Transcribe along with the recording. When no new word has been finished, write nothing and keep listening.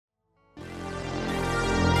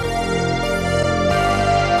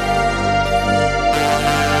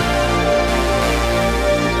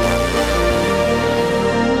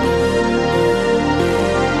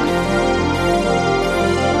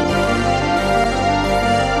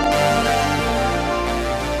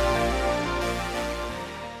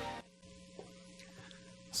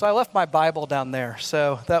So I left my Bible down there,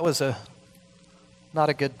 so that was not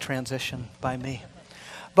a good transition by me.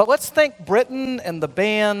 But let's thank Britton and the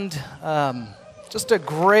band. Just a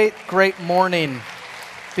great, great morning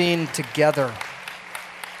being together.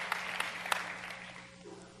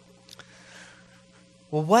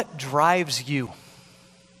 Well, what drives you?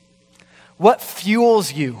 What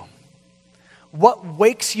fuels you? What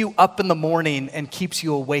wakes you up in the morning and keeps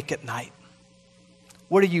you awake at night?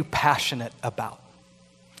 What are you passionate about?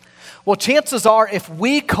 Well, chances are if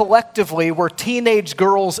we collectively were teenage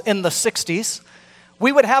girls in the 60s,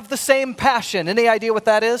 we would have the same passion. Any idea what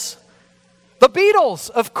that is? The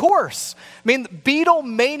Beatles, of course. I mean,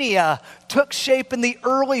 Beatlemania took shape in the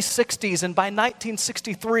early 60s, and by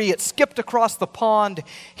 1963, it skipped across the pond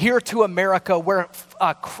here to America, where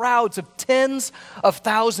crowds of tens of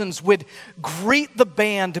thousands would greet the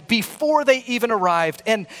band before they even arrived,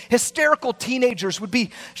 and hysterical teenagers would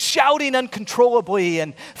be shouting uncontrollably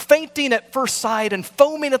and fainting at first sight and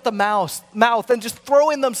foaming at the mouth and just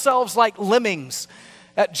throwing themselves like lemmings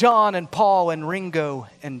at John and Paul and Ringo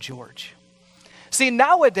and George. See,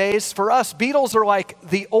 nowadays, for us, Beatles are like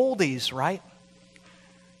the oldies, right?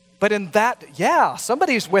 But in that, yeah,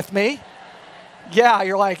 somebody's with me. Yeah,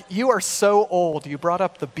 you're like, you are so old. You brought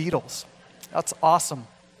up the Beatles. That's awesome.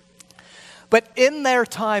 But in their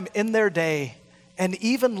time, in their day, and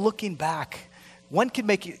even looking back, one could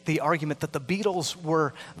make the argument that the Beatles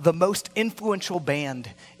were the most influential band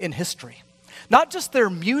in history. Not just their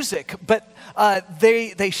music, but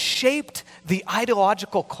they shaped the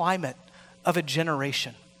ideological climate of a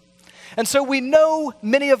generation. And so we know,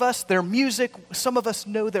 many of us, their music, some of us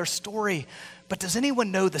know their story, but does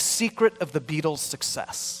anyone know the secret of the Beatles'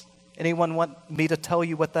 success? Anyone want me to tell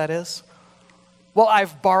you what that is? Well,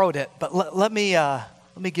 I've borrowed it, but let me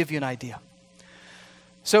give you an idea.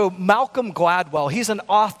 So Malcolm Gladwell, he's an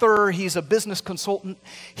author, he's a business consultant.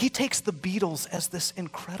 He takes the Beatles as this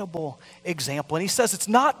incredible example. And he says it's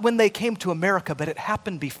not when they came to America, but it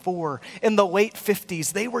happened before. In the late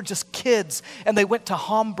 50s, they were just kids, and they went to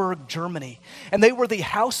Hamburg, Germany. And they were the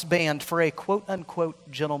house band for a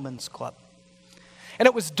quote-unquote gentleman's club. And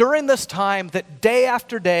it was during this time that day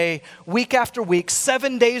after day, week after week,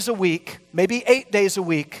 7 days a week, maybe 8 days a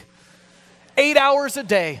week, 8 hours a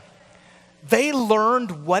day, they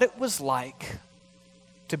learned what it was like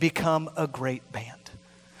to become a great band.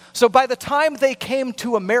 So by the time they came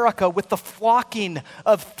to America with the flocking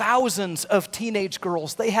of thousands of teenage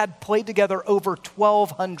girls, they had played together over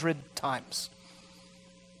 1,200 times.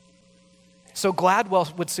 So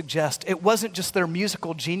Gladwell would suggest it wasn't just their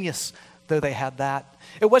musical genius, though they had that.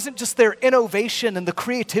 It wasn't just their innovation and the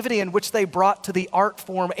creativity in which they brought to the art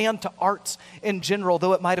form and to arts in general,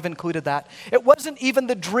 though it might have included that. It wasn't even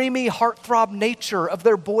the dreamy, heartthrob nature of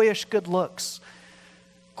their boyish good looks.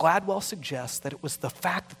 Gladwell suggests that it was the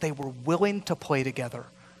fact that they were willing to play together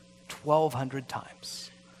 1,200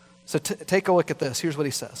 times. So take a look at this. Here's what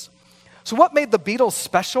he says. So what made the Beatles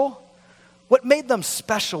special? What made them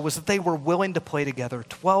special was that they were willing to play together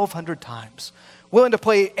 1,200 times. Willing to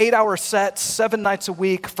play 8-hour sets 7 nights a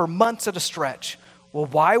week for months at a stretch. Well,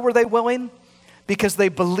 why were they willing? Because they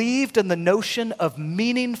believed in the notion of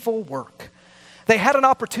meaningful work. They had an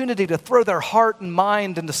opportunity to throw their heart and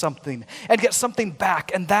mind into something and get something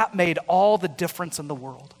back, and that made all the difference in the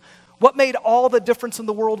world. What made all the difference in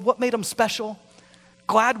the world? What made them special?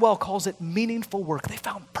 Gladwell calls it meaningful work. They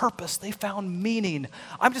found purpose. They found meaning.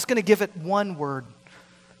 I'm just going to give it one word.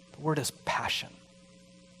 The word is passion.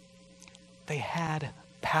 They had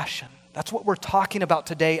passion. That's what we're talking about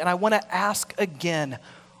today. And I want to ask again,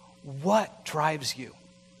 what drives you?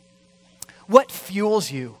 What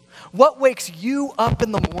fuels you? What wakes you up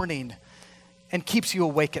in the morning and keeps you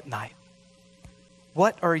awake at night?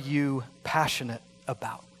 What are you passionate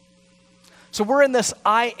about? So we're in this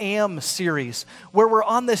I Am series where we're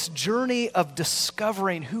on this journey of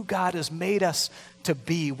discovering who God has made us to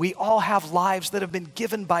be. We all have lives that have been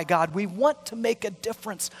given by God. We want to make a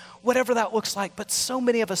difference, whatever that looks like, but so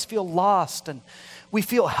many of us feel lost and we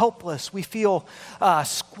feel helpless. We feel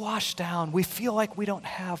squashed down. We feel like we don't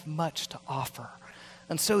have much to offer.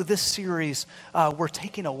 And so this series, we're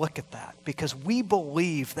taking a look at that because we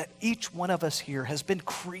believe that each one of us here has been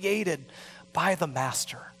created by the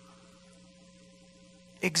Master.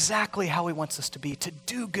 Exactly how he wants us to be, to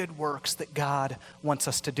do good works that God wants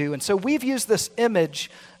us to do. And so we've used this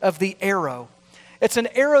image of the arrow. It's an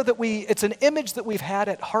image that we've had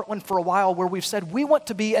at Heartland for a while where we've said we want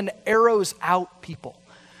to be an arrows out people.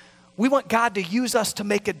 We want God to use us to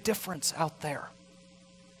make a difference out there.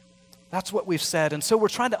 That's what we've said. And so we're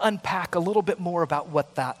trying to unpack a little bit more about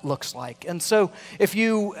what that looks like. And so if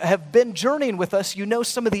you have been journeying with us, you know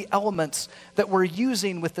some of the elements that we're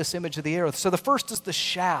using with this image of the arrow. So the first is the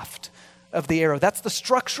shaft of the arrow. That's the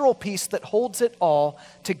structural piece that holds it all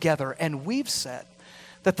together. And we've said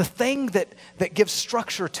that the thing that gives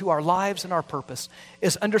structure to our lives and our purpose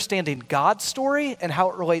is understanding God's story and how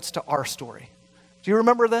it relates to our story. Do you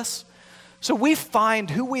remember this? So we find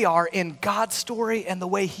who we are in God's story and the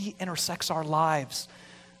way he intersects our lives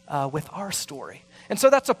with our story. And so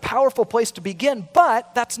that's a powerful place to begin,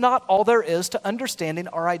 but that's not all there is to understanding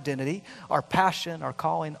our identity, our passion, our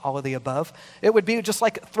calling, all of the above. It would be just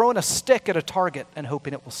like throwing a stick at a target and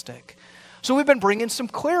hoping it will stick. So we've been bringing some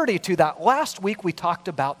clarity to that. Last week we talked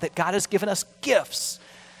about that God has given us gifts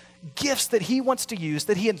that he wants to use,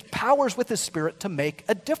 that he empowers with his Spirit to make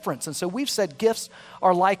a difference. And so we've said gifts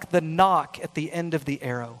are like the knock at the end of the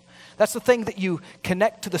arrow. That's the thing that you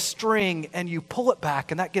connect to the string and you pull it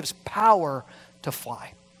back, and that gives power to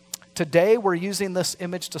fly. Today we're using this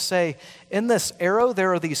image to say, in this arrow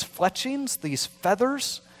there are these fletchings, these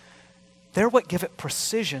feathers. They're what give it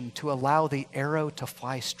precision to allow the arrow to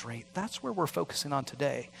fly straight. That's where we're focusing on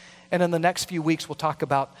today. And in the next few weeks, we'll talk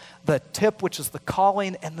about the tip, which is the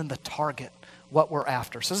calling, and then the target, what we're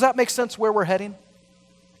after. So does that make sense where we're heading?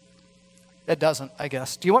 It doesn't, I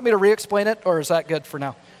guess. Do you want me to re-explain it, or is that good for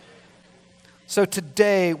now? So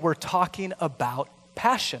today, we're talking about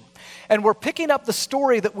passion. And we're picking up the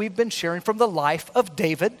story that we've been sharing from the life of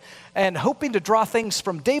David and hoping to draw things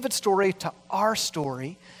from David's story to our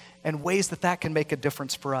story and ways that can make a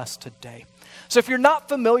difference for us today. So if you're not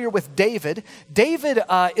familiar with David, David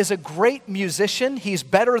is a great musician. He's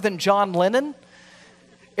better than John Lennon.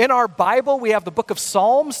 In our Bible, we have the book of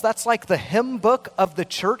Psalms. That's like the hymn book of the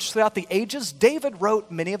church throughout the ages. David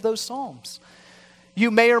wrote many of those psalms.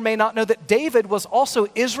 You may or may not know that David was also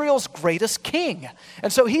Israel's greatest king.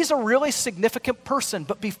 And so he's a really significant person.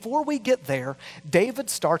 But before we get there, David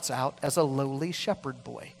starts out as a lowly shepherd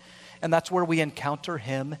boy. And that's where we encounter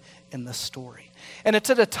him in the story. And it's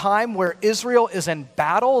at a time where Israel is in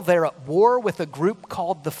battle. They're at war with a group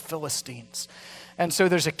called the Philistines. And so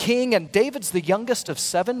there's a king, and David's the youngest of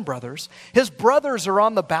 7 brothers. His brothers are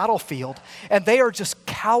on the battlefield, and they are just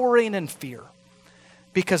cowering in fear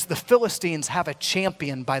because the Philistines have a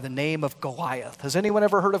champion by the name of Goliath. Has anyone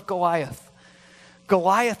ever heard of Goliath?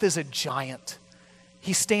 Goliath is a giant.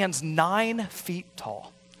 He stands 9 feet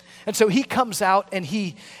tall. And so he comes out and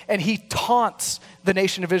he taunts the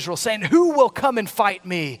nation of Israel, saying, "Who will come and fight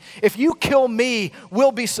me? If you kill me,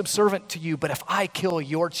 we'll be subservient to you. But if I kill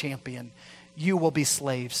your champion, you will be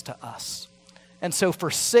slaves to us." And so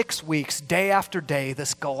for 6 weeks, day after day,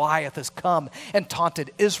 this Goliath has come and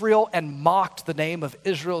taunted Israel and mocked the name of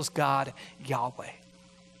Israel's God, Yahweh.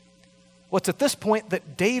 Well, it's at this point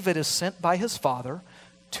that David is sent by his father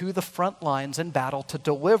to the front lines in battle to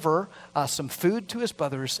deliver some food to his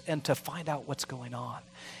brothers and to find out what's going on.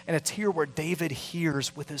 And it's here where David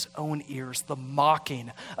hears with his own ears the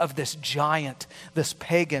mocking of this giant, this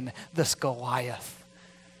pagan, this Goliath.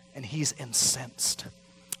 And he's incensed,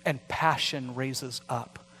 and passion raises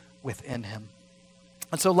up within him.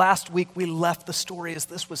 And so last week we left the story as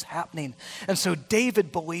this was happening. And so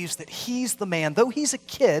David believes that he's the man. Though he's a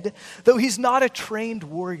kid, though he's not a trained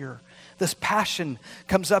warrior, this passion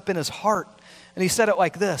comes up in his heart. And he said it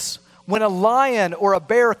like this: "When a lion or a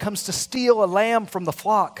bear comes to steal a lamb from the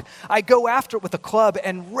flock, I go after it with a club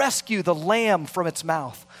and rescue the lamb from its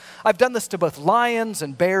mouth. I've done this to both lions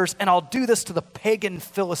and bears, and I'll do this to the pagan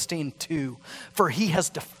Philistine too, for he has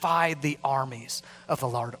defied the armies of the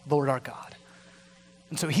Lord our God."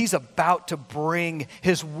 And so he's about to bring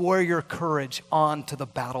his warrior courage onto the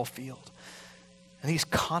battlefield. And he's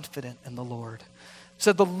confident in the Lord.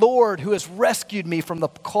 Said, "The Lord who has rescued me from the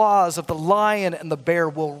claws of the lion and the bear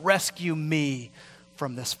will rescue me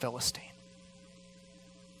from this Philistine."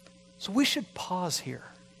 So we should pause here.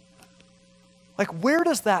 Like, where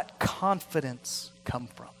does that confidence come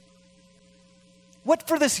from? What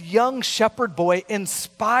for this young shepherd boy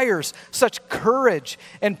inspires such courage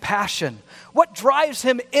and passion? What drives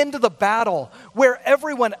him into the battle where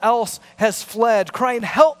everyone else has fled, crying,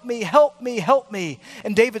 "Help me, help me, help me"?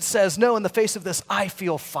 And David says, "No, in the face of this, I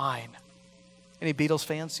feel fine." Any Beatles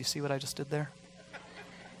fans? Do you see what I just did there?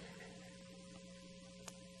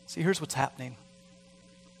 See, here's what's happening.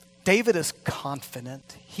 David is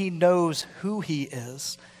confident. He knows who he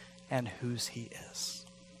is and whose he is.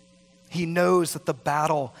 He knows that the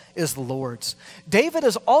battle is the Lord's. David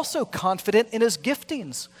is also confident in his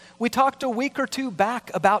giftings. We talked a week or two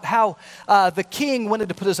back about how the king wanted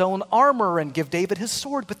to put his own armor and give David his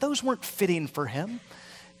sword, but those weren't fitting for him.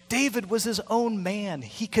 David was his own man.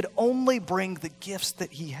 He could only bring the gifts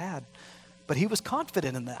that he had, but he was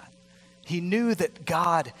confident in that. He knew that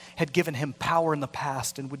God had given him power in the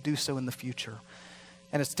past and would do so in the future.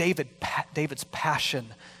 And it's David's passion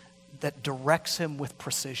that directs him with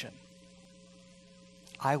precision.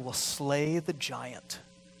 I will slay the giant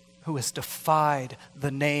who has defied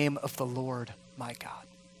the name of the Lord my God.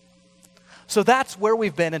 So that's where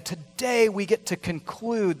we've been, and today we get to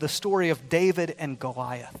conclude the story of David and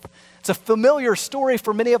Goliath. It's a familiar story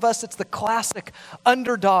for many of us. It's the classic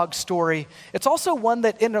underdog story. It's also one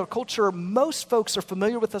that in our culture, most folks are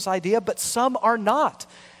familiar with this idea, but some are not.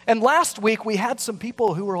 And last week we had some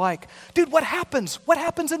people who were like, dude, what happens? What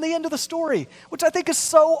happens in the end of the story? Which I think is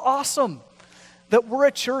so awesome, that we're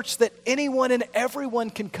a church that anyone and everyone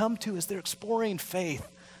can come to as they're exploring faith.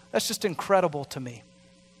 That's just incredible to me.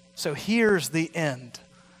 So here's the end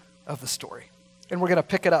of the story. And we're going to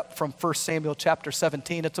pick it up from 1 Samuel chapter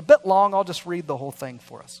 17. It's a bit long. I'll just read the whole thing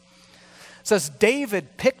for us. It says,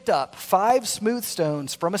 David picked up 5 smooth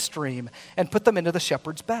stones from a stream and put them into the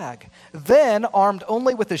shepherd's bag. Then, armed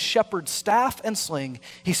only with his shepherd's staff and sling,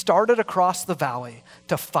 he started across the valley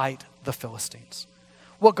to fight the Philistines.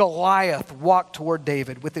 Well, Goliath walked toward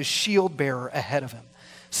David with his shield bearer ahead of him,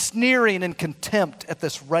 sneering in contempt at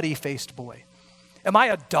this ruddy-faced boy. Am I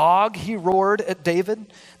a dog, he roared at David,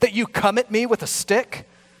 that you come at me with a stick?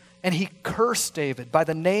 And he cursed David by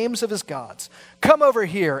the names of his gods. Come over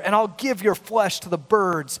here, and I'll give your flesh to the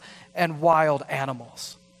birds and wild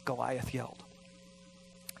animals, Goliath yelled.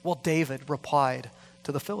 Well, David replied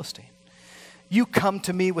to the Philistine, you come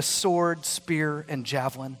to me with sword, spear, and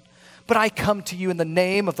javelin, but I come to you in the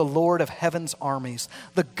name of the Lord of heaven's armies,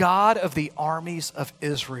 the God of the armies of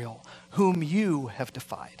Israel, whom you have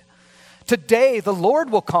defied. Today the Lord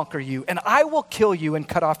will conquer you, and I will kill you and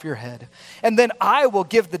cut off your head. And then I will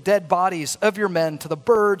give the dead bodies of your men to the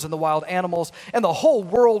birds and the wild animals, and the whole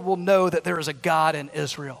world will know that there is a God in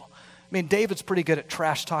Israel. I mean, David's pretty good at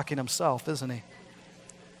trash talking himself, isn't he?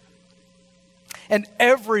 And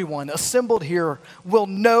everyone assembled here will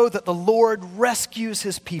know that the Lord rescues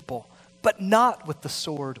his people, but not with the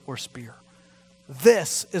sword or spear.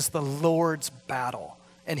 This is the Lord's battle,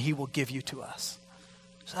 and he will give you to us.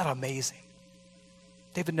 Is that amazing?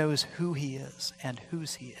 David knows who he is and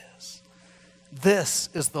whose he is. This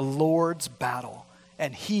is the Lord's battle,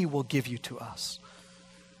 and he will give you to us.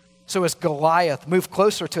 So as Goliath moved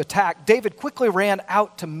closer to attack, David quickly ran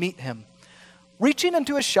out to meet him. Reaching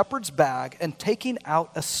into his shepherd's bag and taking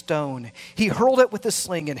out a stone, he hurled it with his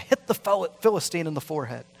sling and hit the Philistine in the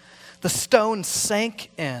forehead. The stone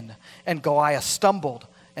sank in, and Goliath stumbled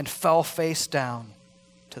and fell face down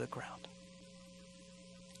to the ground.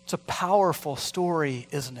 It's a powerful story,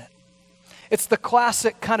 isn't it? It's the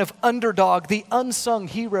classic kind of underdog, the unsung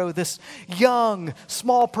hero, this young,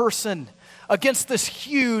 small person against this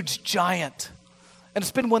huge giant. And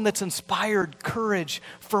it's been one that's inspired courage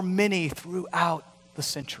for many throughout the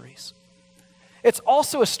centuries. It's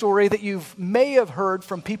also a story that you may have heard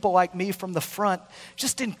from people like me from the front,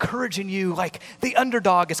 just encouraging you, like the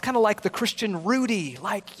underdog. It's kind of like the Christian Rudy,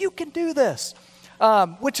 like you can do this,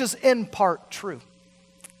 which is in part true.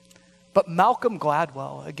 But Malcolm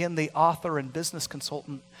Gladwell, again, the author and business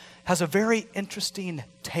consultant, has a very interesting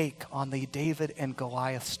take on the David and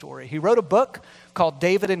Goliath story. He wrote a book called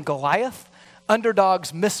David and Goliath,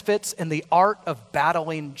 Underdogs, Misfits, and the Art of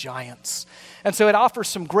Battling Giants. And so it offers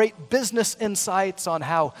some great business insights on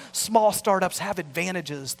how small startups have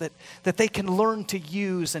advantages that they can learn to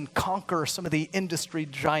use and conquer some of the industry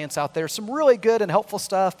giants out there. Some really good and helpful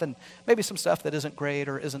stuff, and maybe some stuff that isn't great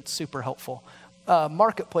or isn't super helpful.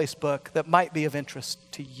 Marketplace book that might be of interest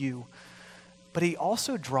to you. But he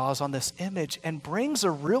also draws on this image and brings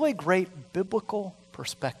a really great biblical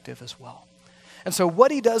perspective as well. And so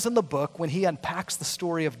what he does in the book when he unpacks the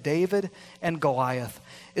story of David and Goliath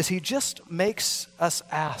is he just makes us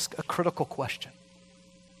ask a critical question.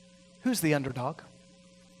 Who's the underdog?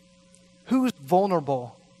 Who's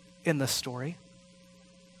vulnerable in this story?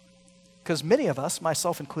 Because many of us,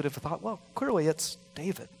 myself included, have thought, well, clearly it's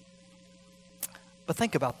David. But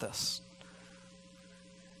think about this.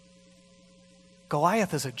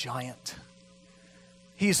 Goliath is a giant.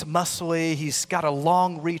 He's muscly, he's got a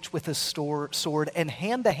long reach with his sword, and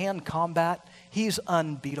hand-to-hand combat, he's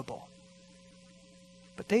unbeatable.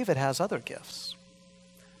 But David has other gifts.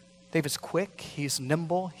 David's quick, he's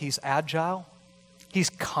nimble, he's agile,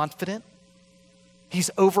 he's confident,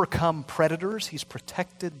 he's overcome predators, he's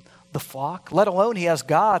protected the flock, let alone he has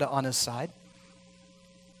God on his side.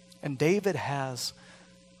 And David has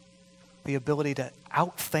the ability to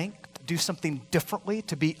outthink, to do something differently,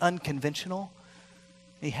 to be unconventional.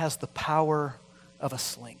 He has the power of a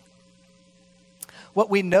sling. What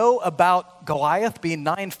we know about Goliath being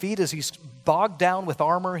 9 feet is he's bogged down with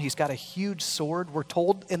armor. He's got a huge sword. We're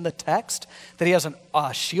told in the text that he has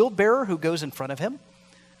a shield bearer who goes in front of him.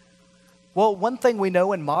 Well, one thing we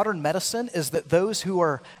know in modern medicine is that those who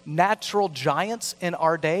are natural giants in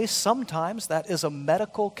our day, sometimes that is a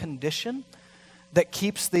medical condition that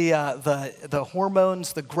keeps the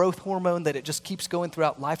hormones, the growth hormone, that it just keeps going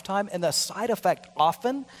throughout lifetime. And the side effect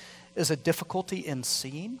often is a difficulty in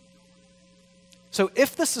seeing. So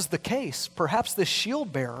if this is the case, perhaps this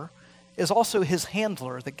shield bearer is also his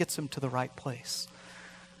handler that gets him to the right place.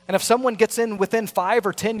 And if someone gets in within 5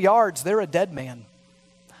 or 10 yards, they're a dead man.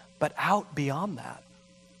 But out beyond that,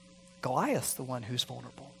 Goliath's the one who's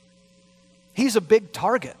vulnerable. He's a big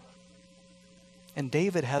target. And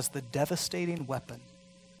David has the devastating weapon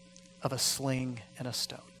of a sling and a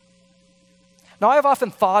stone. Now, I've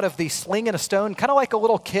often thought of the sling and a stone kind of like a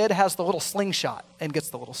little kid has the little slingshot and gets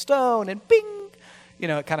the little stone and bing,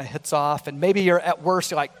 it kind of hits off. And maybe you're at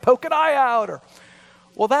worst, you're like, poke an eye out.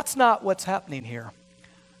 Well, that's not what's happening here.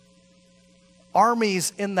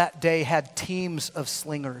 Armies in that day had teams of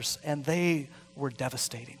slingers, and they were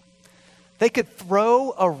devastating. They could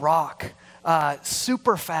throw a rock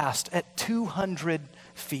super fast at 200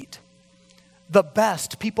 feet. The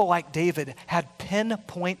best, people like David, had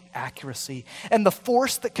pinpoint accuracy. And the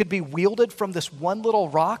force that could be wielded from this one little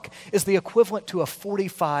rock is the equivalent to a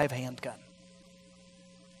 .45 handgun.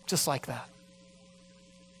 Just like that.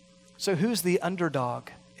 So who's the underdog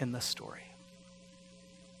in this story?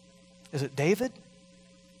 Is it David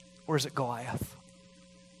or is it Goliath?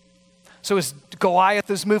 So as Goliath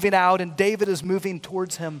is moving out and David is moving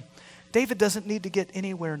towards him, David doesn't need to get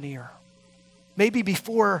anywhere near. Maybe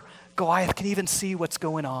before Goliath can even see what's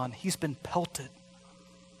going on, he's been pelted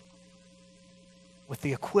with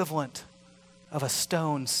the equivalent of a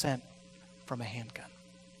stone sent from a handgun.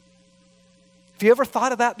 Have you ever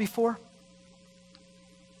thought of that before?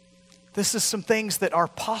 This is some things that are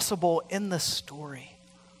possible in this story.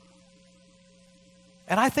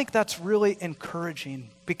 And I think that's really encouraging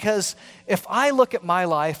because if I look at my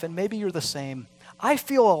life, and maybe you're the same, I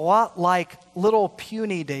feel a lot like little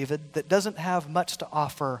puny David that doesn't have much to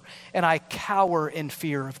offer, and I cower in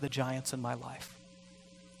fear of the giants in my life.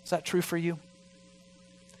 Is that true for you?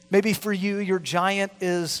 Maybe for you, your giant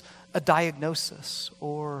is a diagnosis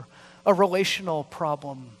or a relational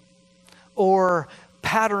problem or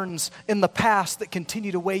patterns in the past that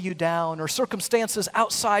continue to weigh you down or circumstances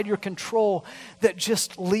outside your control that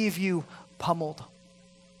just leave you pummeled.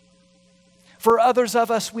 For others of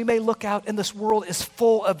us, we may look out and this world is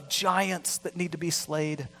full of giants that need to be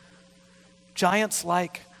slayed. Giants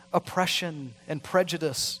like oppression and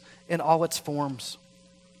prejudice in all its forms.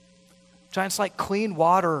 Giants like clean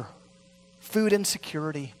water, food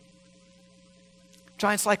insecurity.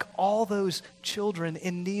 Giants like all those children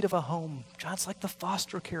in need of a home. Giants like the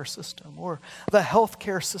foster care system or the health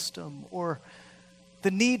care system or the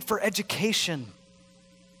need for education,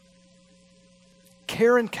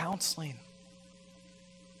 care and counseling.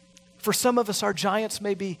 For some of us, our giants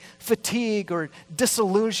may be fatigue or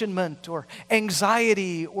disillusionment or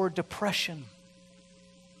anxiety or depression.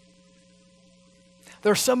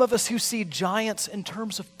 There are some of us who see giants in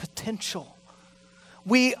terms of potential.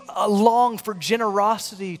 We long for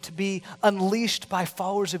generosity to be unleashed by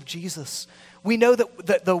followers of Jesus. We know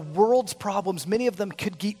that the world's problems, many of them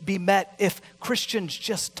could be met if Christians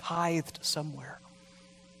just tithed somewhere.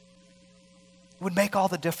 It would make all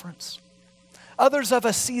the difference. Others of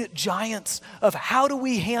us see giants of how do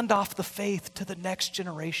we hand off the faith to the next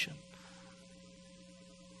generation?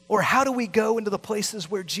 Or how do we go into the places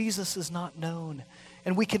where Jesus is not known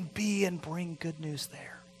and we can be and bring good news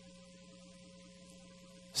there?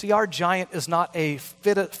 See, our giant is not a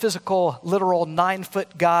physical, literal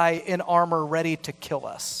 9-foot guy in armor ready to kill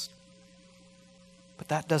us. But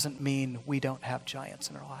that doesn't mean we don't have giants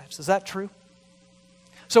in our lives. Is that true?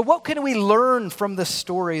 So what can we learn from this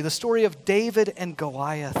story, the story of David and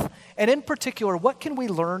Goliath? And in particular, what can we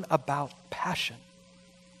learn about passion?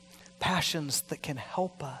 Passions that can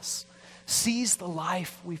help us seize the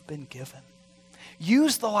life we've been given.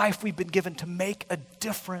 Use the life we've been given to make a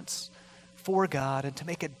difference for God and to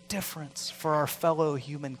make a difference for our fellow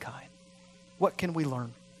humankind. What can we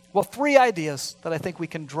learn? Well, 3 ideas that I think we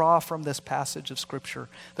can draw from this passage of Scripture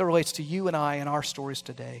that relates to you and I and our stories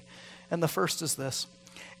today. And the first is this.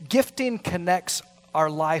 Gifting connects our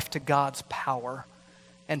life to God's power,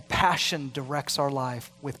 and passion directs our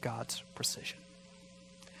life with God's precision.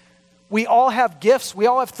 We all have gifts. We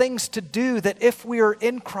all have things to do that if we are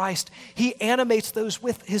in Christ, He animates those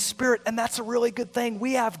with His Spirit, and that's a really good thing.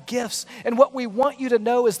 We have gifts, and what we want you to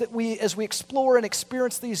know is that as we explore and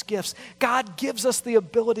experience these gifts, God gives us the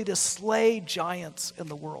ability to slay giants in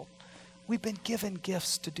the world. We've been given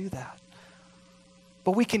gifts to do that.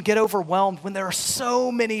 But we can get overwhelmed when there are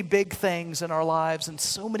so many big things in our lives and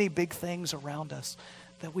so many big things around us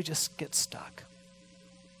that we just get stuck.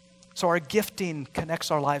 So our gifting connects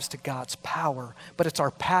our lives to God's power, but it's our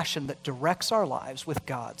passion that directs our lives with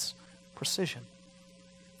God's precision.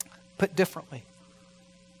 Put differently,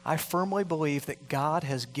 I firmly believe that God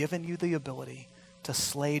has given you the ability to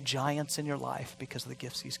slay giants in your life because of the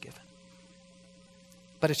gifts He's given.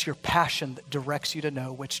 But it's your passion that directs you to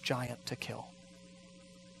know which giant to kill.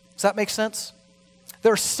 Does that make sense?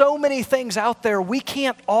 There are so many things out there. We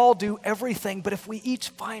can't all do everything, but if we each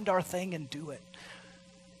find our thing and do it,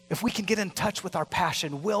 if we can get in touch with our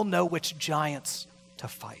passion, we'll know which giants to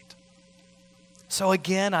fight. So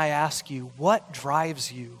again, I ask you, what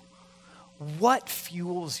drives you? What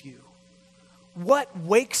fuels you? What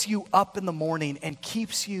wakes you up in the morning and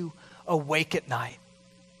keeps you awake at night?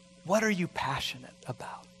 What are you passionate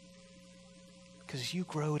about? Because you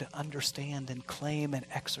grow to understand and claim and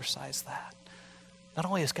exercise that. Not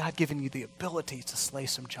only has God given you the ability to slay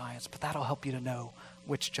some giants, but that'll help you to know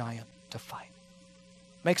which giant to fight.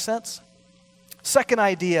 Make sense? Second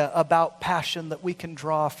idea about passion that we can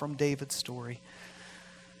draw from David's story.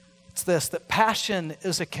 It's this, that passion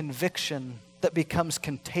is a conviction that becomes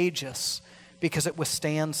contagious because it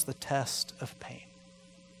withstands the test of pain.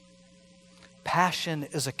 Passion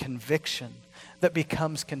is a conviction that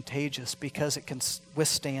becomes contagious because it can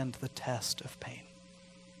withstand the test of pain.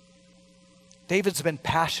 David's been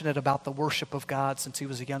passionate about the worship of God since he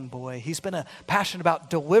was a young boy. He's been passionate about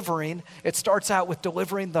delivering. It starts out with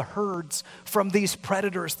delivering the herds from these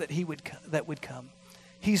predators that would come.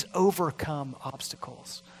 He's overcome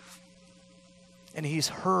obstacles. And he's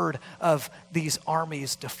heard of these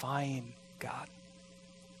armies defying God.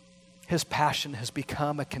 His passion has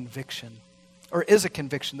become a conviction, or is a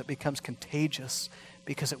conviction that becomes contagious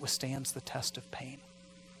because it withstands the test of pain.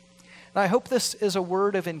 And I hope this is a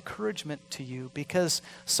word of encouragement to you, because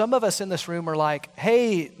some of us in this room are like,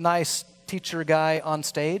 hey, nice teacher guy on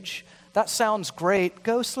stage, that sounds great.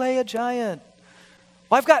 Go slay a giant.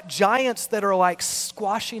 Well, I've got giants that are like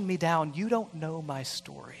squashing me down. You don't know my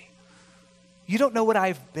story. You don't know what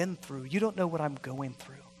I've been through. You don't know what I'm going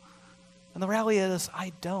through. And the reality is,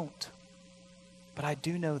 I don't. But I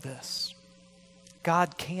do know this.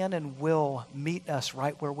 God can and will meet us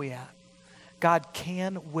right where we're at. God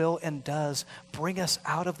can, will, and does bring us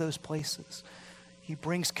out of those places. He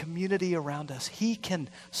brings community around us. He can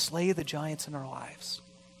slay the giants in our lives.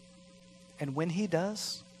 And when He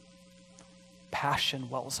does, passion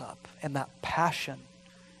wells up. And that passion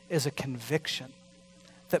is a conviction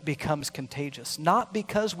that becomes contagious. Not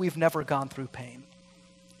because we've never gone through pain.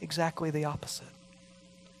 Exactly the opposite.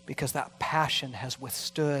 Because that passion has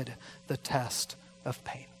withstood the test of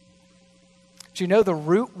pain. Do you know the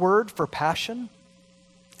root word for passion?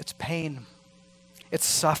 It's pain. It's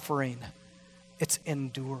suffering. It's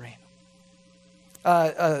enduring.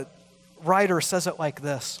 A writer says it like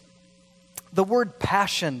this. The word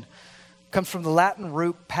passion comes from the Latin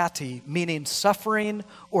root pati, meaning suffering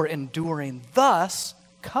or enduring. Thus,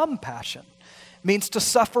 compassion means to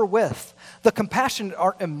suffer with. The compassionate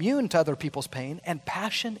are immune to other people's pain, and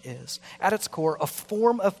passion is, at its core, a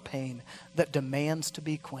form of pain that demands to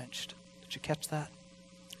be quenched. Did you catch that?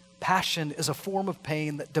 Passion is a form of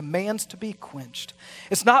pain that demands to be quenched.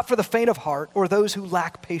 It's not for the faint of heart or those who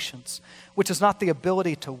lack patience, which is not the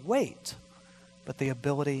ability to wait, but the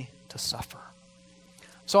ability to suffer.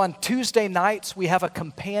 So on Tuesday nights, we have a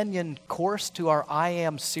companion course to our I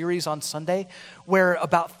Am series on Sunday, where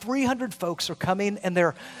about 300 folks are coming, and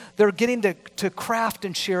they're getting to craft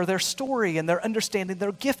and share their story, and they're understanding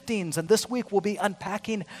their giftings. And this week we'll be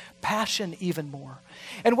unpacking passion even more.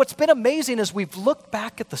 And what's been amazing as we've looked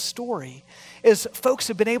back at the story is folks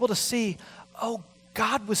have been able to see, oh,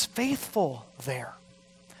 God was faithful there.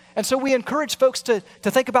 And so we encourage folks to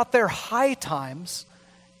think about their high times,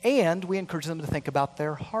 and we encourage them to think about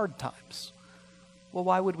their hard times. Well,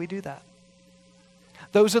 why would we do that?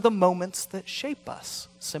 Those are the moments that shape us,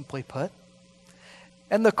 simply put.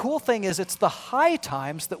 And the cool thing is, it's the high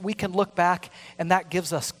times that we can look back, and that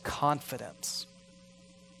gives us confidence.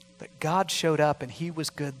 That God showed up and He was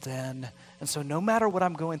good then. And so no matter what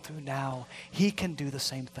I'm going through now, He can do the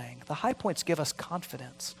same thing. The high points give us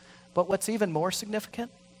confidence. But what's even more significant?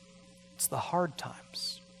 It's the hard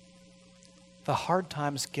times. The hard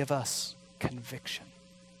times give us conviction.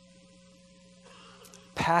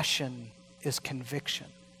 passion is conviction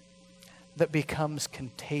that becomes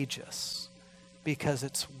contagious because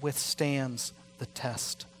it withstands the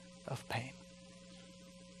test of pain.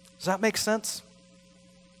 Does that make sense?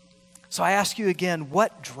 So I ask you again,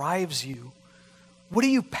 what drives you? What are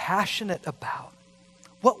you passionate about?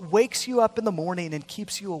 What wakes you up in the morning and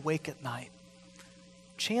keeps you awake at night?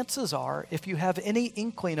 Chances are, if you have any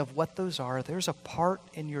inkling of what those are, there's a part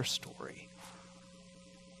in your story.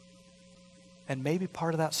 And maybe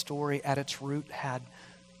part of that story at its root had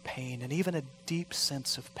pain and even a deep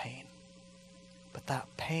sense of pain. But that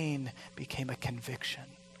pain became a conviction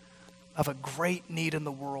of a great need in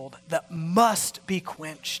the world that must be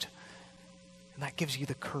quenched. And that gives you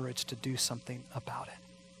the courage to do something about it.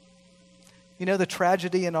 You know, the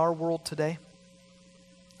tragedy in our world today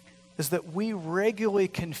is that we regularly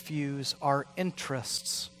confuse our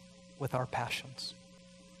interests with our passions.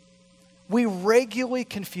 We regularly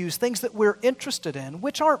confuse things that we're interested in,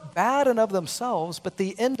 which aren't bad in of themselves, but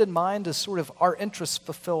the end in mind is sort of our interests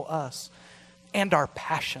fulfill us, and our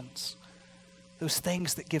passions, those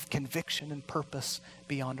things that give conviction and purpose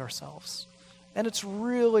beyond ourselves. And it's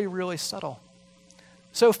really, really subtle.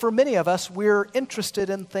 So for many of us, we're interested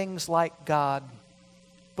in things like God,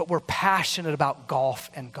 but we're passionate about golf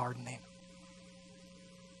and gardening.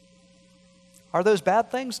 Are those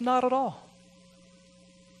bad things? Not at all.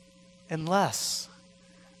 Unless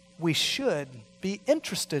we should be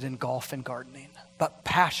interested in golf and gardening, but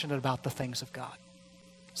passionate about the things of God.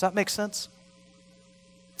 Does that make sense?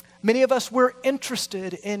 Many of us, we're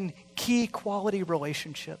interested in key quality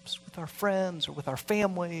relationships with our friends or with our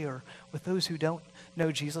family or with those who don't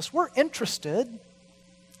know Jesus. We're interested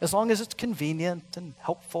as long as it's convenient and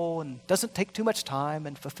helpful and doesn't take too much time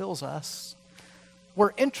and fulfills us.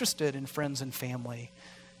 We're interested in friends and family,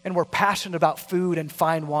 and we're passionate about food and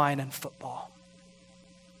fine wine and football.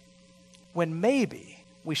 When maybe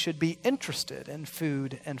we should be interested in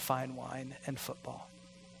food and fine wine and football,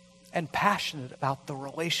 and passionate about the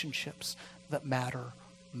relationships that matter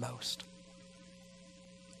most.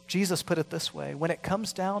 Jesus put it this way: when it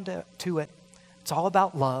comes down to it, it's all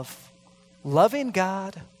about love, loving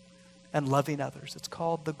God and loving others. It's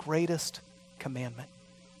called the greatest commandment.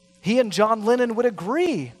 He and John Lennon would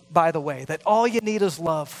agree, by the way, that all you need is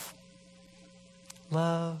love.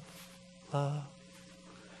 Love, love,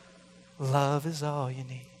 love is all you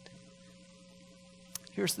need.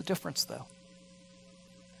 Here's the difference, though.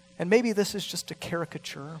 And maybe this is just a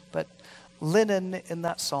caricature, but Lennon in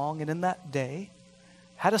that song and in that day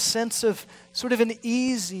had a sense of sort of an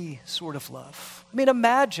easy sort of love. I mean,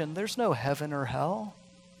 imagine there's no heaven or hell.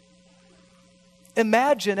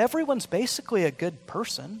 Imagine everyone's basically a good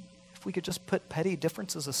person. If we could just put petty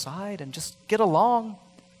differences aside and just get along.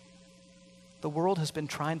 The world has been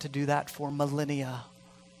trying to do that for millennia,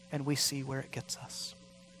 and we see where it gets us.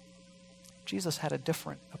 Jesus had a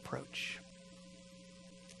different approach.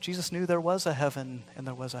 Jesus knew there was a heaven and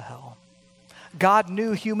there was a hell. God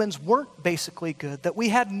knew humans weren't basically good, that we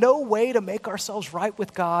had no way to make ourselves right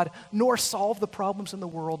with God, nor solve the problems in the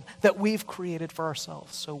world that we've created for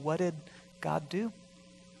ourselves. So what did God do?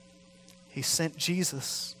 He sent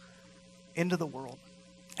Jesus into the world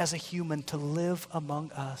as a human to live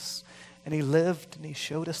among us. And he lived and he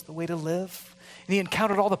showed us the way to live. And he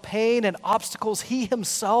encountered all the pain and obstacles. He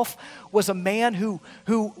himself was a man who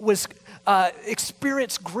was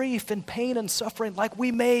experienced grief and pain and suffering like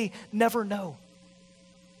we may never know.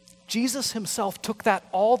 Jesus himself took that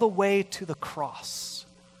all the way to the cross,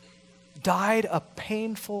 died a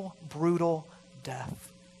painful, brutal death.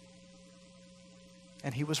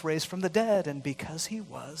 And he was raised from the dead, and because he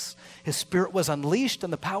was, his spirit was unleashed,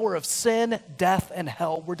 and the power of sin, death, and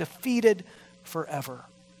hell were defeated forever.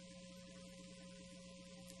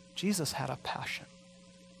 Jesus had a passion.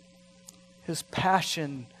 His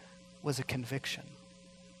passion was a conviction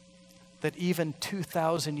that even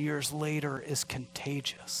 2,000 years later is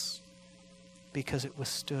contagious because it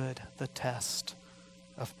withstood the test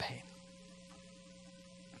of pain.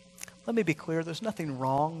 Let me be clear, there's nothing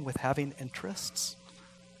wrong with having interests.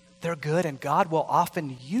 They're good, and God will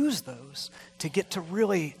often use those to get to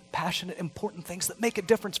really passionate, important things that make a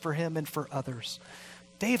difference for him and for others.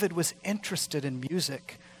 David was interested in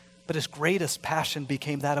music, but his greatest passion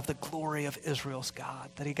became that of the glory of Israel's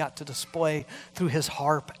God, that he got to display through his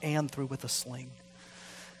harp and through with a sling.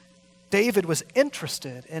 David was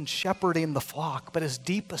interested in shepherding the flock, but his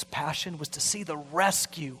deepest passion was to see the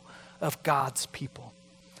rescue of God's people.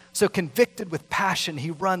 So convicted with passion,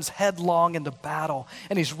 he runs headlong into battle,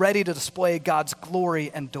 and he's ready to display God's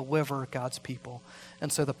glory and deliver God's people.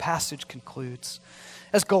 And so the passage concludes.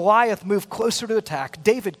 As Goliath moved closer to attack,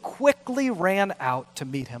 David quickly ran out to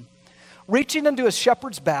meet him. Reaching into his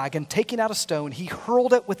shepherd's bag and taking out a stone, he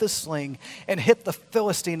hurled it with his sling and hit the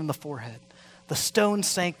Philistine in the forehead. The stone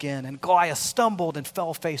sank in, and Goliath stumbled and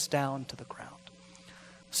fell face down to the ground.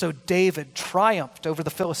 So David triumphed over the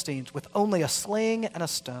Philistines with only a sling and a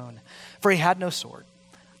stone, for he had no sword.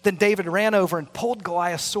 Then David ran over and pulled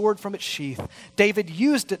Goliath's sword from its sheath. David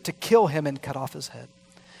used it to kill him and cut off his head.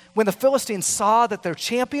 When the Philistines saw that their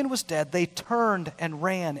champion was dead, they turned and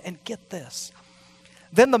ran. And get this.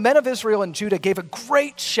 Then the men of Israel and Judah gave a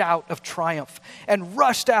great shout of triumph and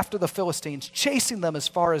rushed after the Philistines, chasing them as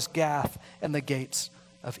far as Gath and the gates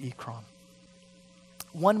of Ekron.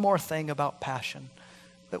 One more thing about passion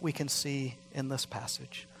that we can see in this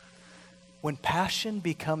passage. When passion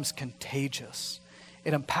becomes contagious,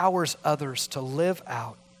 it empowers others to live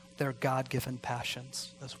out their God-given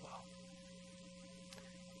passions as well.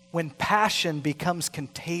 When passion becomes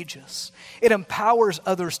contagious, it empowers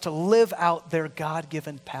others to live out their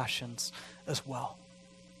God-given passions as well.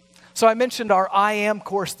 So I mentioned our I Am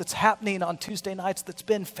course that's happening on Tuesday nights that's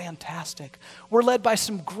been fantastic. We're led by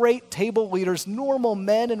some great table leaders, normal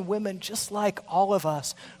men and women just like all of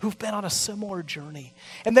us who've been on a similar journey.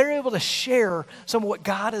 And they're able to share some of what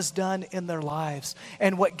God has done in their lives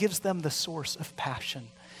and what gives them the source of passion.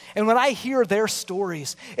 And when I hear their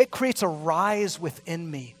stories, it creates a rise within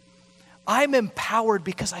me. I'm empowered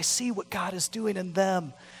because I see what God is doing in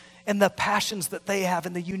them and the passions that they have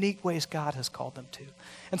and the unique ways God has called them to.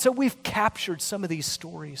 And so we've captured some of these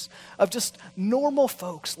stories of just normal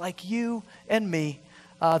folks like you and me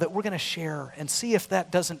that we're going to share and see if there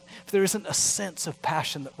isn't a sense of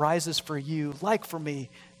passion that rises for you, like for me,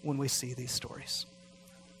 when we see these stories.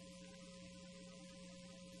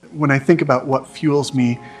 When I think about what fuels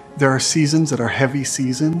me, there are seasons that are heavy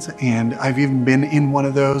seasons, and I've even been in one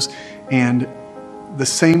of those, and the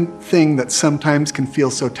same thing that sometimes can feel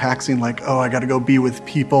so taxing, like, oh, I got to go be with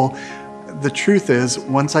people. The truth is,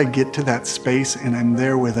 once I get to that space and I'm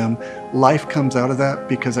there with them, life comes out of that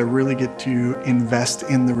because I really get to invest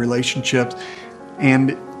in the relationships.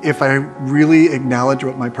 And if I really acknowledge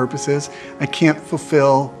what my purpose is, I can't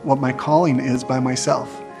fulfill what my calling is by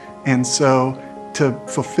myself. And so to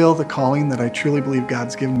fulfill the calling that I truly believe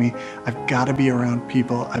God's given me, I've got to be around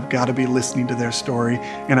people. I've got to be listening to their story,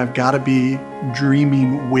 and I've got to be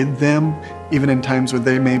dreaming with them, even in times where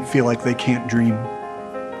they may feel like they can't dream.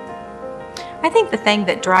 I think the thing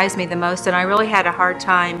that drives me the most, and I really had a hard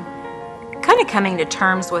time kind of coming to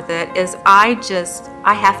terms with it, is I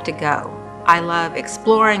have to go. I love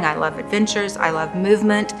exploring, I love adventures, I love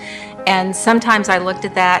movement, and sometimes I looked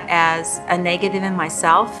at that as a negative in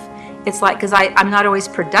myself. It's like, because I'm not always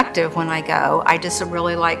productive when I go. I just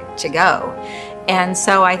really like to go. And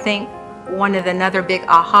so I think one of the another big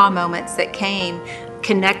aha moments that came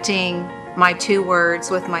connecting my two words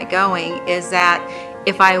with my going is that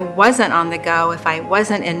if I wasn't on the go, if I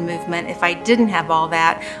wasn't in movement, if I didn't have all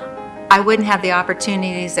that, I wouldn't have the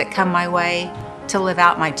opportunities that come my way to live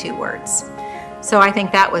out my two words. So I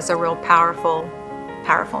think that was a real powerful,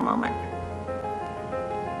 powerful moment.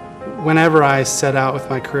 Whenever I set out with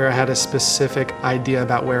my career, I had a specific idea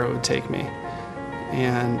about where it would take me.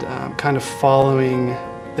 And kind of following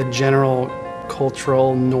the general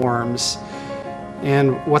cultural norms.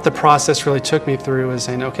 And what the process really took me through was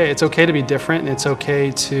saying, okay, it's okay to be different, and it's okay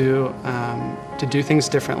to do things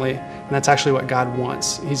differently. And that's actually what God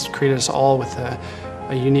wants. He's created us all with a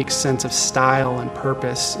unique sense of style and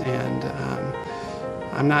purpose. And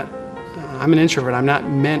I'm an introvert. I'm not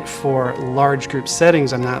meant for large group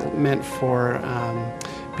settings. I'm not meant for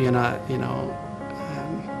being a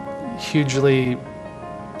hugely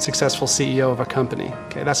successful CEO of a company.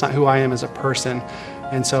 Okay, that's not who I am as a person.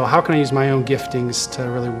 And so how can I use my own giftings to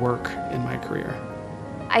really work in my career?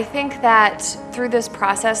 I think that through this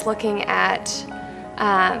process, looking at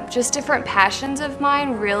just different passions of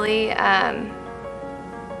mine really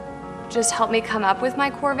just helped me come up with my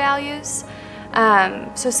core values.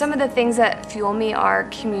 So some of the things that fuel me are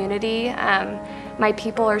community. My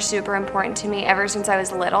people are super important to me ever since I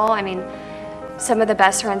was little. I mean, some of the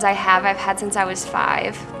best friends I've had since I was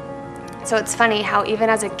 5. So it's funny how even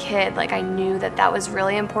as a kid, like I knew that that was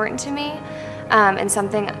really important to me and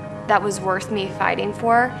something that was worth me fighting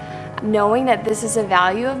for. Knowing that this is a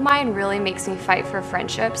value of mine really makes me fight for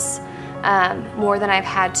friendships more than I've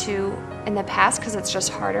had to in the past because it's just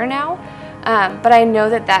harder now. But I know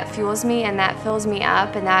that that fuels me and that fills me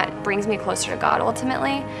up and that brings me closer to God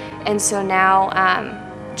ultimately. And so now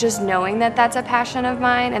just knowing that that's a passion of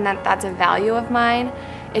mine and that that's a value of mine,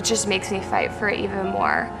 it just makes me fight for it even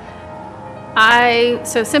more.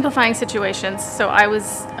 So simplifying situations. So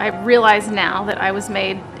I realize now that I was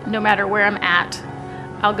made, no matter where I'm at,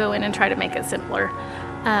 I'll go in and try to make it simpler.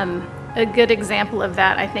 a good example of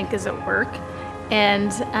that, I think, is at work.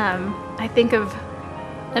 And I think of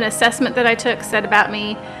an assessment that I took said about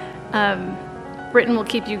me, Britain will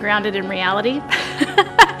keep you grounded in reality.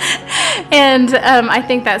 And I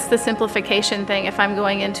think that's the simplification thing. If I'm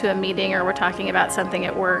going into a meeting or we're talking about something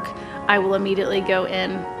at work, I will immediately go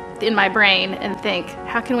in my brain and think,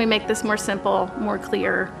 how can we make this more simple, more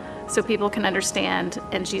clear, so people can understand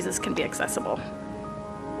and Jesus can be accessible?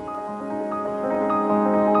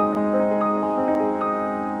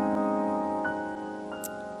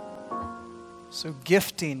 So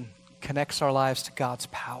gifting connects our lives to God's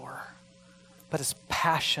power, but it's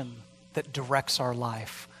passion that directs our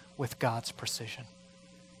life with God's precision.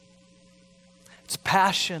 It's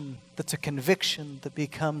passion that's a conviction that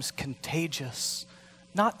becomes contagious,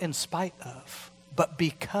 not in spite of, but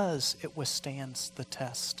because it withstands the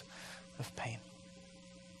test of pain.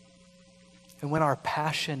 And when our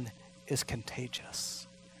passion is contagious,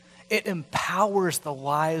 it empowers the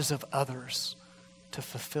lives of others to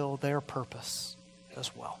fulfill their purpose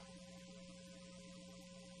as well.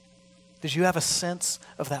 Did you have a sense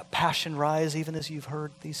of that passion rise even as you've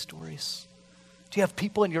heard these stories? Do you have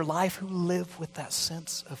people in your life who live with that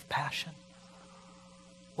sense of passion?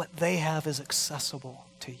 What they have is accessible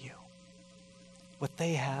to you. What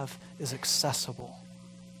they have is accessible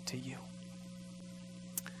to you.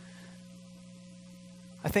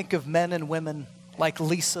 I think of men and women like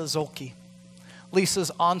Lisa Zolke.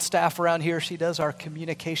 Lisa's on staff around here. She does our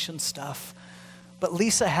communication stuff. But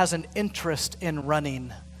Lisa has an interest in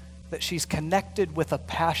running, that she's connected with a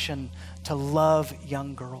passion to love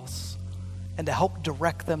young girls and to help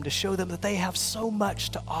direct them, to show them that they have so much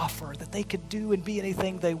to offer, that they could do and be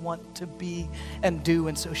anything they want to be and do.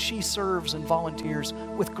 And so she serves and volunteers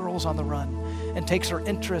with Girls on the Run and takes her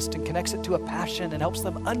interest and connects it to a passion and helps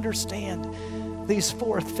them understand these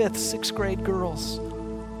 4th, 5th, 6th grade girls,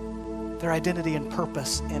 their identity and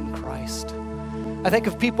purpose in Christ. I think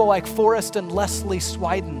of people like Forrest and Leslie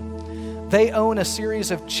Swiden. They own a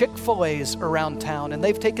series of Chick-fil-A's around town, and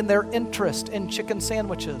they've taken their interest in chicken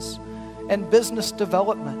sandwiches and business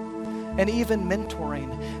development and even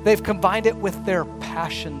mentoring. They've combined it with their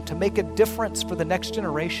passion to make a difference for the next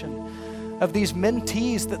generation of these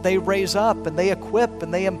mentees that they raise up and they equip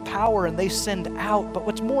and they empower and they send out. But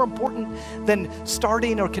what's more important than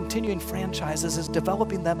starting or continuing franchises is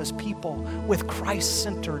developing them as people with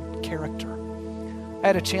Christ-centered character. I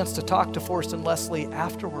had a chance to talk to Forrest and Leslie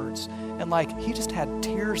afterwards, and he just had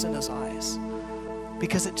tears in his eyes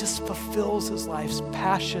because it just fulfills his life's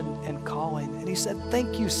passion and calling. And he said,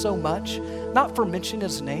 thank you so much, not for mentioning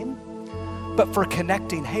his name, but for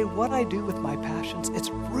connecting. Hey, what I do with my passions, it's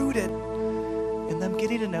rooted in them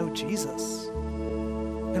getting to know Jesus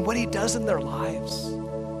and what he does in their lives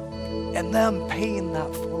and them paying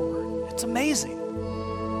that forward. It's amazing.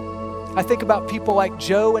 I think about people like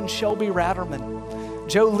Joe and Shelby Ratterman.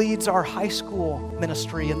 Joe leads our high school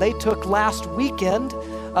ministry, and they took last weekend,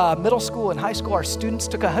 middle school and high school, our students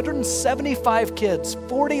took 175 kids,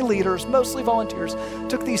 40 leaders, mostly volunteers,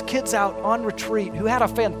 took these kids out on retreat who had a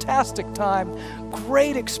fantastic time,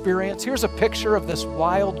 great experience. Here's a picture of this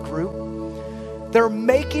wild group. They're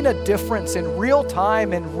making a difference in real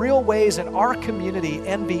time, in real ways in our community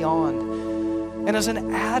and beyond. And as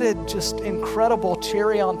an added, just incredible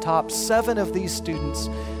cherry on top, 7 of these students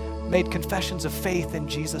made confessions of faith in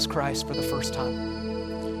Jesus Christ for the first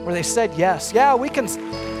time, where they said yes. Yeah, we can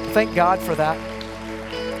thank God for that.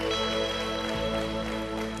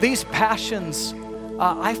 These passions,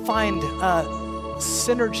 I find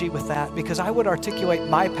synergy with that, because I would articulate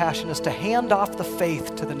my passion is to hand off the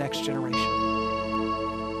faith to the next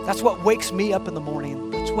generation. That's what wakes me up in the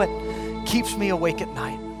morning. That's what keeps me awake at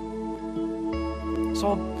night.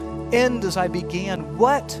 So I'll end as I began.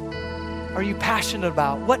 What are you passionate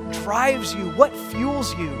about? What drives you? What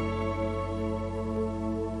fuels you?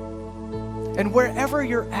 And wherever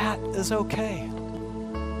you're at is okay.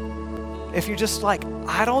 If you're just I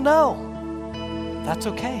don't know, that's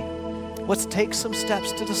okay. Let's take some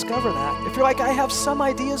steps to discover that. If you're I have some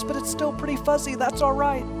ideas, but it's still pretty fuzzy, that's all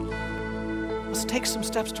right. Let's take some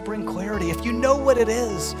steps to bring clarity. If you know what it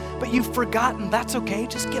is, but you've forgotten, that's okay.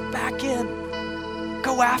 Just get back in.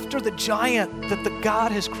 Go after the giant that the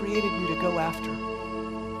God has created you to go after.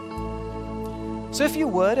 So if you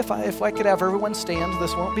would, if I could have everyone stand,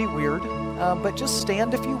 this won't be weird, but just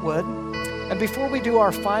stand if you would. And before we do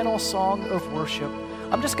our final song of worship,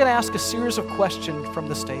 I'm just going to ask a series of questions from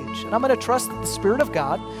the stage. And I'm going to trust that the Spirit of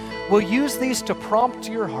God will use these to prompt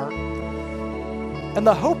your heart. And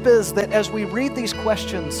the hope is that as we read these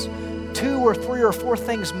questions, 2 or 3 or 4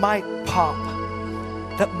 things might pop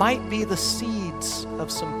that might be the seeds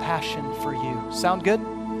of some passion for you. Sound good?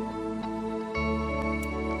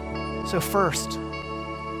 So first,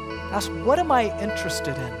 ask, what am I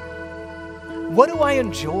interested in? What do I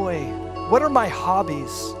enjoy? What are my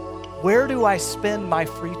hobbies? Where do I spend my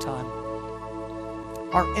free time?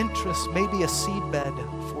 Our interests may be a seedbed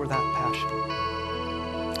for that passion.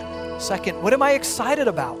 Second, what am I excited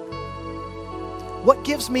about? What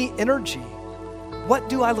gives me energy? What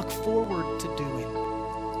do I look forward to doing?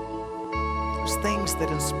 Those things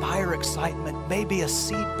that inspire excitement may be a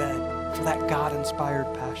seedbed for that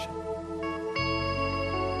God-inspired passion.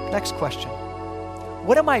 Next question.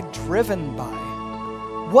 What am I driven by?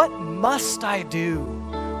 What must I do?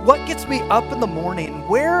 What gets me up in the morning?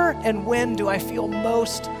 Where and when do I feel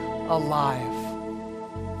most alive?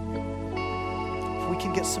 If we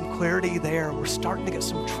can get some clarity there, we're starting to get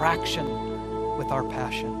some traction with our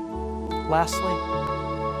passion. Lastly,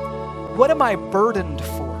 what am I burdened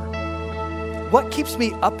for? What keeps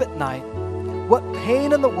me up at night? What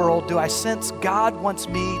pain in the world do I sense God wants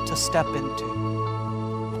me to step into?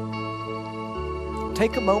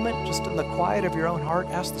 Take a moment just in the quiet of your own heart.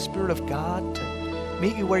 Ask the Spirit of God to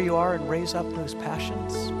meet you where you are and raise up those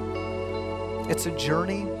passions. It's a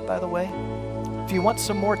journey, by the way. If you want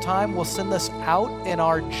some more time, we'll send this out in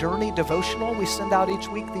our journey devotional. We send out each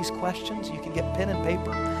week these questions. You can get pen and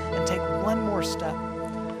paper and take one more step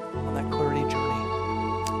on that clarity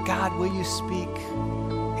journey. God, will you speak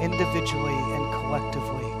individually and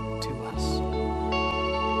collectively to us?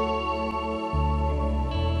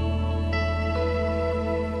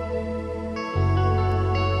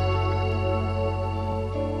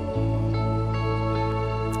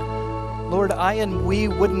 Lord, I and we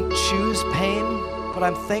wouldn't choose pain, but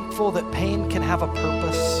I'm thankful that pain can have a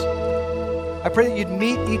purpose. I pray that you'd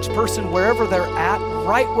meet each person wherever they're at,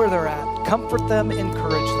 right where they're at, comfort them,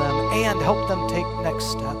 encourage them, and help them take next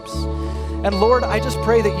steps. And Lord, I just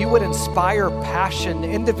pray that you would inspire passion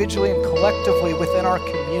individually and collectively within our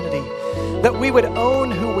community, that we would own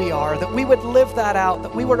who we are, that we would live that out,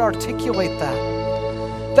 that we would articulate that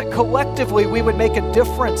collectively we would make a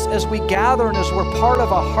difference as we gather and as we're part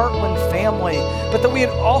of a Heartland family, but that we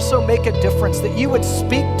would also make a difference, that you would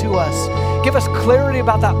speak to us, give us clarity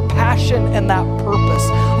about that passion and that purpose.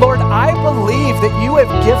 Lord, I believe that you have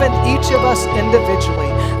given each of us individually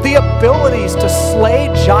the abilities to slay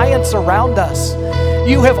giants around us.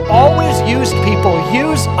 You have always used people.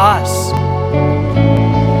 Use us.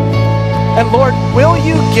 And Lord, will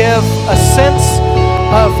you give a sense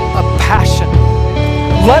of a passion?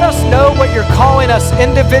 Let us know what you're calling us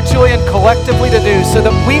individually and collectively to do so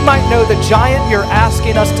that we might know the giant you're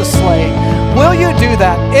asking us to slay. Will you do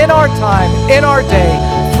that in our time, in our day,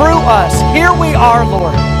 through us? Here we are,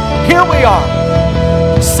 Lord. Here we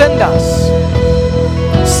are. Send us.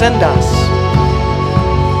 Send us.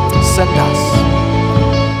 Send us.